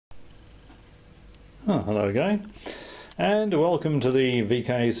Hello again, and welcome to the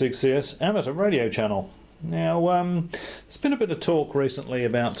VK6CS amateur radio channel. Now, there's been a bit of talk recently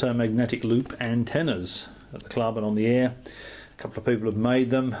about magnetic loop antennas at the club and on the air. A couple of people have made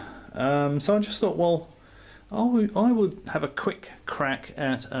them, so I just thought, well, I would have a quick crack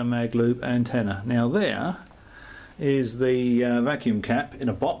at a mag loop antenna. Now there is the vacuum cap in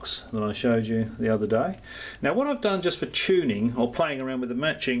a box that I showed you the other day. Now what I've done just for tuning or playing around with the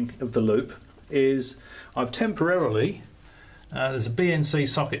matching of the loop is I've temporarily, there's a BNC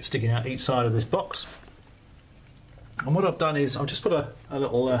socket sticking out each side of this box, and what I've done is I've just put a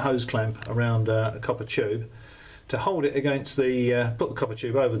little hose clamp around a copper tube to hold it against the, put the copper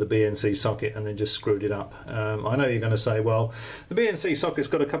tube over the BNC socket and then just screwed it up. I know you're going to say, well, the BNC socket's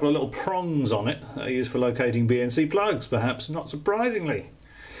got a couple of little prongs on it that are used for locating BNC plugs, perhaps not surprisingly.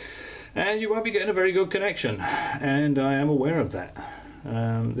 And you won't be getting a very good connection, and I am aware of that.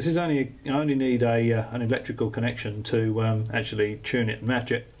 This is I only need an electrical connection to actually tune it and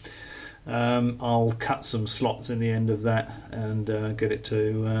match it. I'll cut some slots in the end of that and get it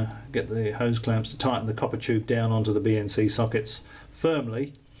to get the hose clamps to tighten the copper tube down onto the BNC sockets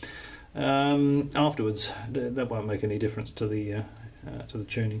firmly. Afterwards, that won't make any difference to the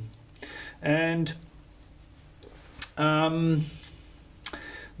tuning. And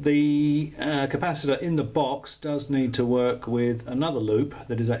the capacitor in the box does need to work with another loop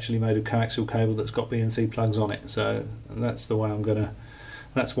that is actually made of coaxial cable that's got BNC plugs on it. So that's the way I'm gonna.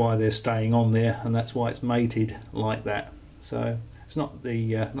 That's why they're staying on there, and that's why it's mated like that. So it's not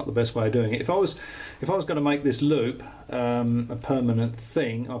the best way of doing it. If I was going to make this loop a permanent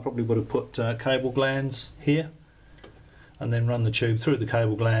thing, I probably would have put cable glands here, and then run the tube through the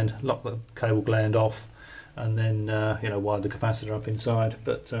cable gland, lock the cable gland off, and then wire the capacitor up inside.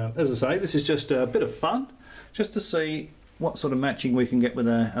 But as I say, this is just a bit of fun, just to see what sort of matching we can get with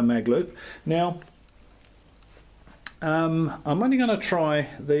a mag loop. Now, I'm only going to try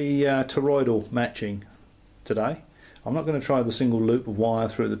the toroidal matching today. I'm not going to try the single loop of wire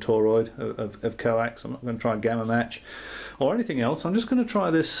through the toroid of coax. I'm not going to try gamma match or anything else. I'm just going to try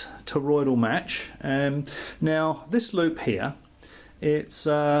this toroidal match. Now this loop here, it's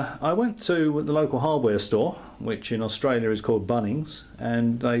I went to the local hardware store, which in Australia is called Bunnings,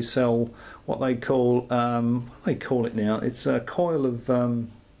 and they sell what they call it now. It's a coil of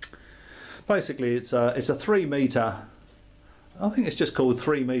basically it's a 3 metre. I think it's just called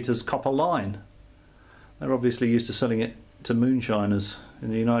 3 metres copper line. They're obviously used to selling it to moonshiners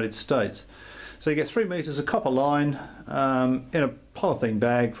in the United States. So you get 3 metres of copper line in a polythene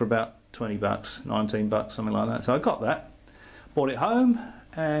bag for about 20 bucks, 19 bucks, something like that. So I got that, brought it home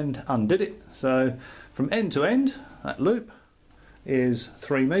and undid it. So from end to end, that loop is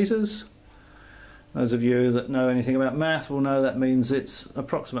 3 metres. Those of you that know anything about math will know that means it's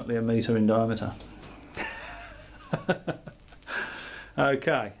approximately a metre in diameter.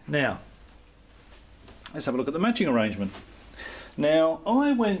 Okay, now let's have a look at the matching arrangement. Now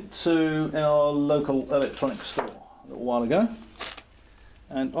I went to our local electronics store a little while ago,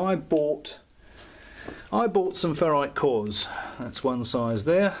 and I bought some Ferrite Cores. That's one size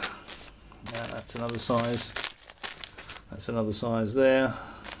there. That's another size. That's another size there,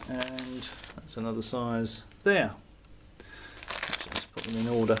 and that's another size there. Let's put them in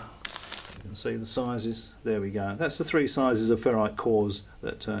order. You can see the sizes. There we go. That's the 3 sizes of Ferrite Cores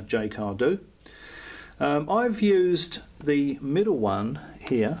that J-Car do. I've used the middle one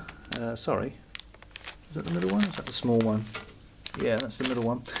here. Sorry, is that the middle one? Or is that the small one? Yeah, that's the middle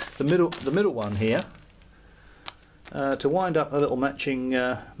one. The middle one here to wind up a little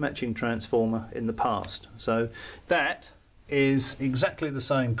matching transformer in the past. So that is exactly the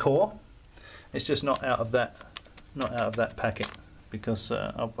same core. It's just not out of that packet, because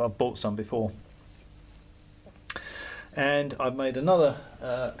I've bought some before. And I've made another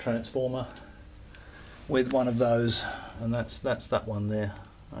transformer with one of those, and that's that one there.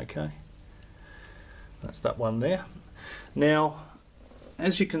 Okay, that's that one there. Now,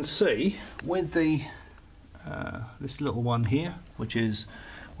 as you can see, with the this little one here, which is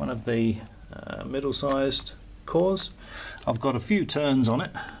one of the middle-sized cores, I've got a few turns on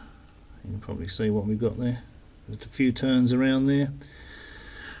it. You can probably see what we've got there. There's a few turns around there,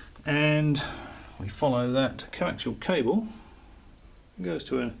 and we follow that coaxial cable. It goes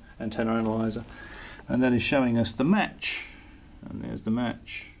to an antenna analyzer, and that is showing us the match. And there's the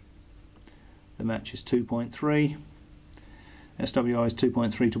match. The match is 2.3. SWI is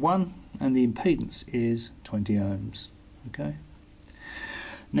 2.3 to 1, and the impedance is 20 ohms. Okay.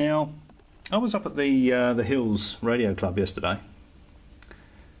 Now, I was up at the Hills Radio Club yesterday,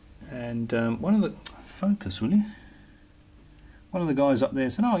 and one of the focus, will you? one of the guys up there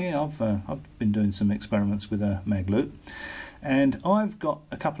said, oh yeah, I've been doing some experiments with a mag loop, and I've got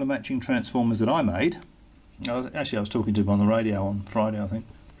a couple of matching transformers that I made. I was talking to him on the radio on Friday, I think.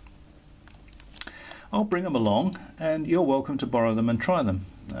 I'll bring them along and you're welcome to borrow them and try them.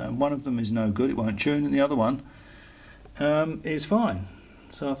 One of them is no good, it won't tune, and the other one is fine.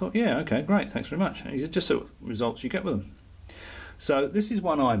 So I thought, yeah, okay, great, thanks very much. And he said, just the results you get with them. So this is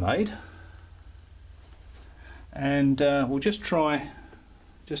one I made, and we'll just try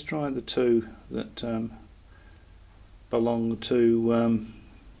the two that belong to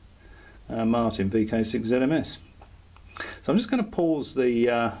Martin VK6ZMS. So I'm just going to pause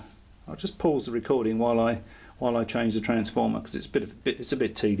the I'll just pause the recording while I change the transformer, because it's a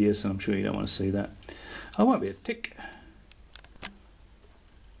bit tedious, and I'm sure you don't want to see that. I won't be a tick.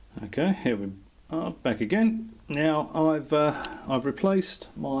 Okay, here we are back again. Now I've replaced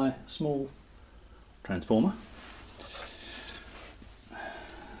my small transformer,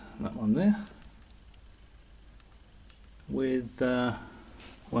 that one there, with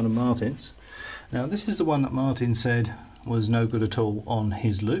one of Martin's. Now this is the one that Martin said was no good at all on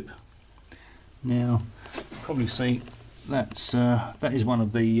his loop. Now you can probably see that is one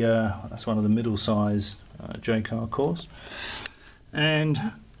of the middle size J-car cores,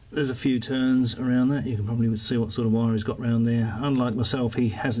 and there's a few turns around that. You can probably see what sort of wire he's got around there. Unlike myself, he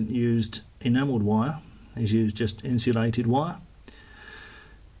hasn't used enamelled wire, he's used just insulated wire,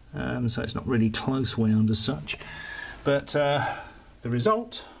 so it's not really close wound as such, but the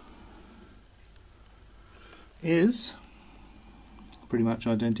result is pretty much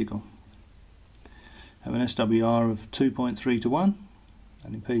identical. Have an SWR of 2.3 to 1,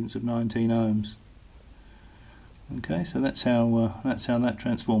 an impedance of 19 ohms. Okay, so that's how that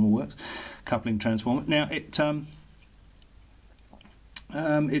transformer works, coupling transformer. Now it's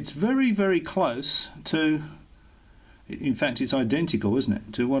very, very close to, in fact it's identical, isn't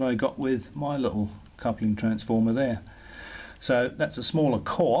it, to what I got with my little coupling transformer there. So that's a smaller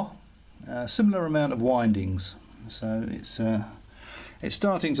core, similar amount of windings. So it's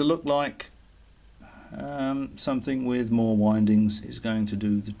starting to look like something with more windings is going to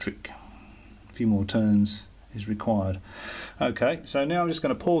do the trick. A few more turns is required. Okay, so now I'm just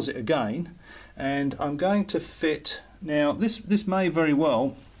going to pause it again, and I'm going to fit. Now this may very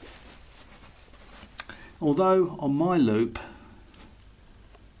well, although on my loop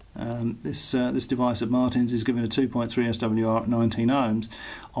this device of Martin's is giving a 2.3 SWR at 19 ohms,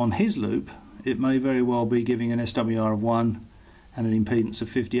 on his loop it may very well be giving an SWR of 1 and an impedance of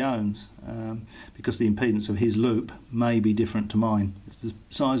 50 ohms, because the impedance of his loop may be different to mine. If the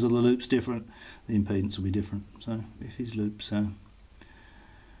size of the loop's different, the impedance will be different. So if his loop's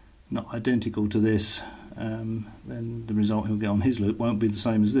not identical to this, then the result he'll get on his loop won't be the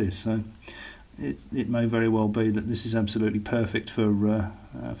same as this. So it may very well be that this is absolutely perfect for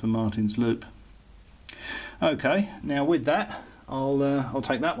Martin's loop. Okay, now with that, I'll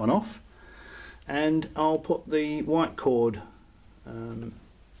take that one off, and I'll put the white cord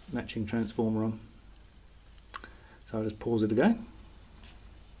matching transformer on. So I'll just pause it again.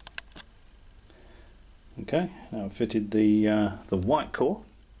 Okay, now I've fitted the white core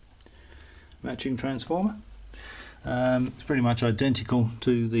matching transformer. It's pretty much identical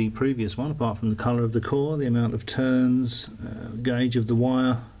to the previous one, apart from the colour of the core, the amount of turns, gauge of the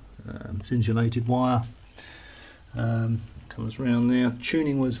wire. It's insulated wire. Comes around there.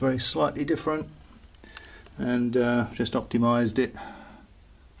 Tuning was very slightly different, and just optimised it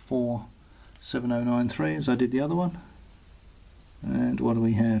for 7093 as I did the other one. And what do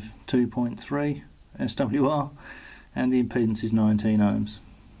we have? 2.3 SWR, and the impedance is 19 ohms.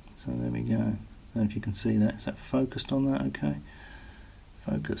 So there we go. I don't know if you can see that. Is that focused on that? Okay.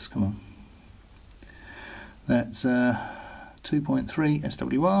 Focus, come on. That's 2.3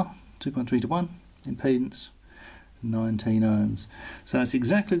 SWR, 2.3 to 1, impedance 19 ohms. So it's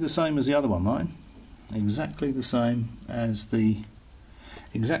exactly the same as the other one, mine. Exactly the same as the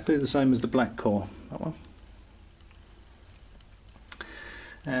black core, that one.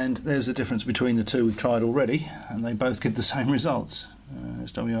 And there's the difference between the two we've tried already, and they both give the same results.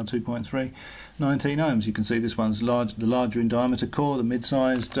 SWR 2.3, 19 ohms. You can see this one's the larger in diameter core, the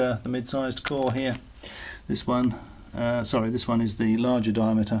mid-sized core here. This one, this one is the larger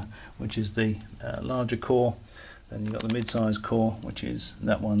diameter, which is the larger core. Then you've got the mid-sized core, which is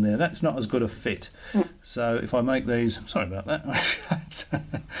that one there. That's not as good a fit. So if I make these, sorry about that,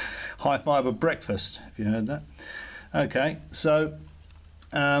 high fibre breakfast, if you heard that. Okay, so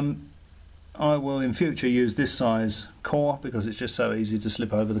I will in future use this size core because it's just so easy to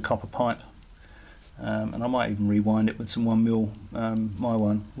slip over the copper pipe, and I might even rewind it with some 1mm, my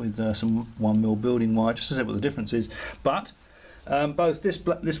one with some 1mm building wire, just to see what the difference is. But Both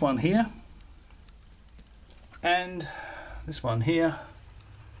this one here and this one here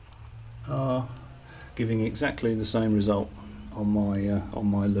are giving exactly the same result on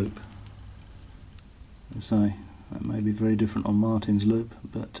my loop. So that may be very different on Martin's loop,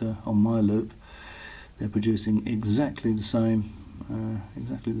 but on my loop they're producing exactly the same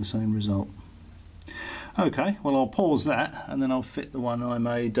result. Okay, well I'll pause that and then I'll fit the one I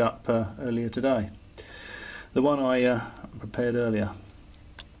made up earlier today, the one I prepared earlier.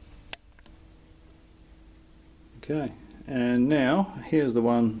 Okay, and now here's the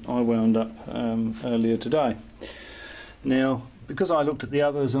one I wound up earlier today. Now, because I looked at the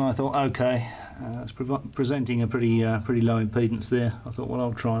others and I thought, okay, it's presenting a pretty low impedance there, I thought, well,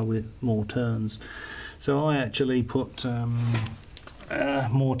 I'll try with more turns. So I actually put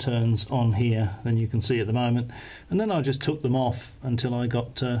more turns on here than you can see at the moment, and then I just took them off until I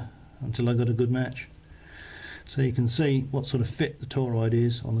got a good match. So you can see what sort of fit the toroid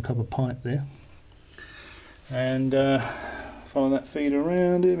is on the copper pipe there, and follow that feed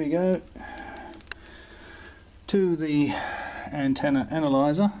around. Here we go to the antenna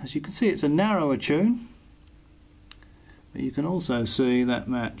analyzer. As you can see, it's a narrower tune, but you can also see that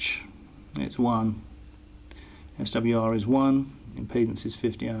match. It's 1. SWR is 1. Impedance is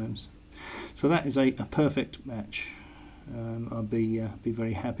 50 ohms. So that is a perfect match. I'll be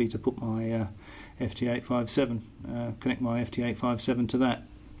very happy to put my FT857, connect my FT857 to that.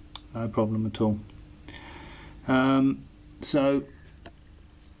 No problem at all. So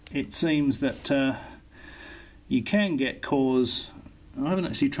it seems that you can get cores. I haven't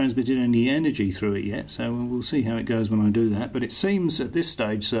actually transmitted any energy through it yet, so we'll see how it goes when I do that. But it seems at this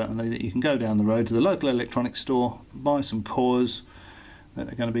stage certainly that you can go down the road to the local electronics store, buy some cores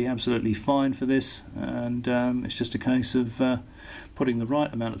that are going to be absolutely fine for this, and it's just a case of putting the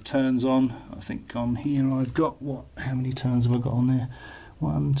right amount of turns on. I think on here I've got, how many turns have I got on there?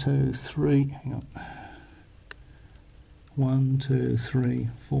 1, 2, 3, hang on. 1, 2, 3,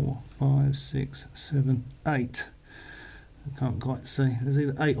 4, 5, 6, 7, 8. I can't quite see. There's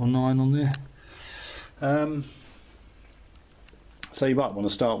either 8 or 9 on there. So you might want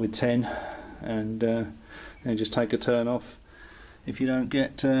to start with 10 and then just take a turn off if you don't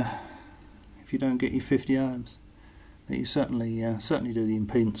get your 50 ohms. But you certainly do the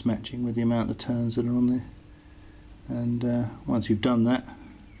impedance matching with the amount of turns that are on there. And once you've done that,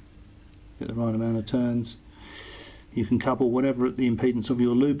 get the right amount of turns, you can couple whatever the impedance of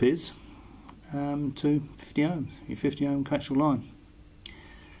your loop is to 50 ohms, your 50 ohm coaxial line,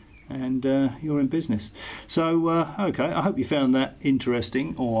 and you're in business. So okay, I hope you found that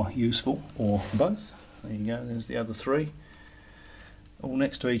interesting or useful, or both. There you go, there's the other 3, all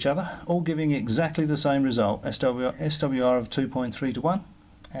next to each other, all giving exactly the same result. SWR of 2.3 to 1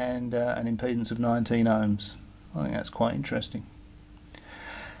 and an impedance of 19 ohms. I think that's quite interesting.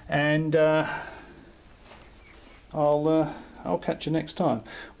 And I'll catch you next time.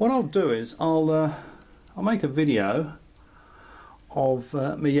 What I'll do is I'll make a video of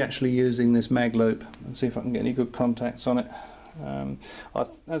me actually using this mag loop and see if I can get any good contacts on it.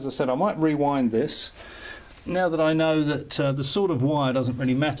 As I said, I might rewind this now that I know that the sort of wire doesn't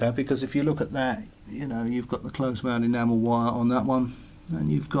really matter, because if you look at that, you know, you've got the close wound enamel wire on that one,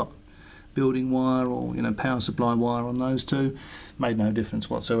 and you've got building wire or power supply wire on those two. Made no difference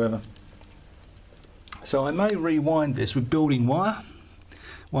whatsoever. So I may rewind this with building wire,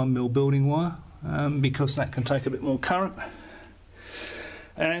 1mm building wire, because that can take a bit more current,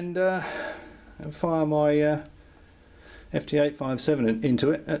 and fire my FT857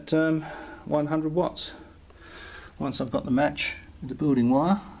 into it at 100 watts. Once I've got the match with the building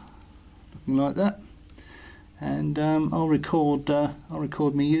wire, looking like that, and I'll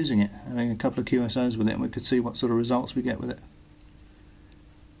record me using it, having a couple of QSOs with it, and we could see what sort of results we get with it.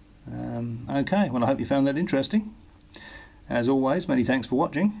 Okay, well I hope you found that interesting. As always, many thanks for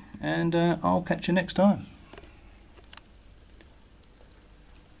watching, and I'll catch you next time.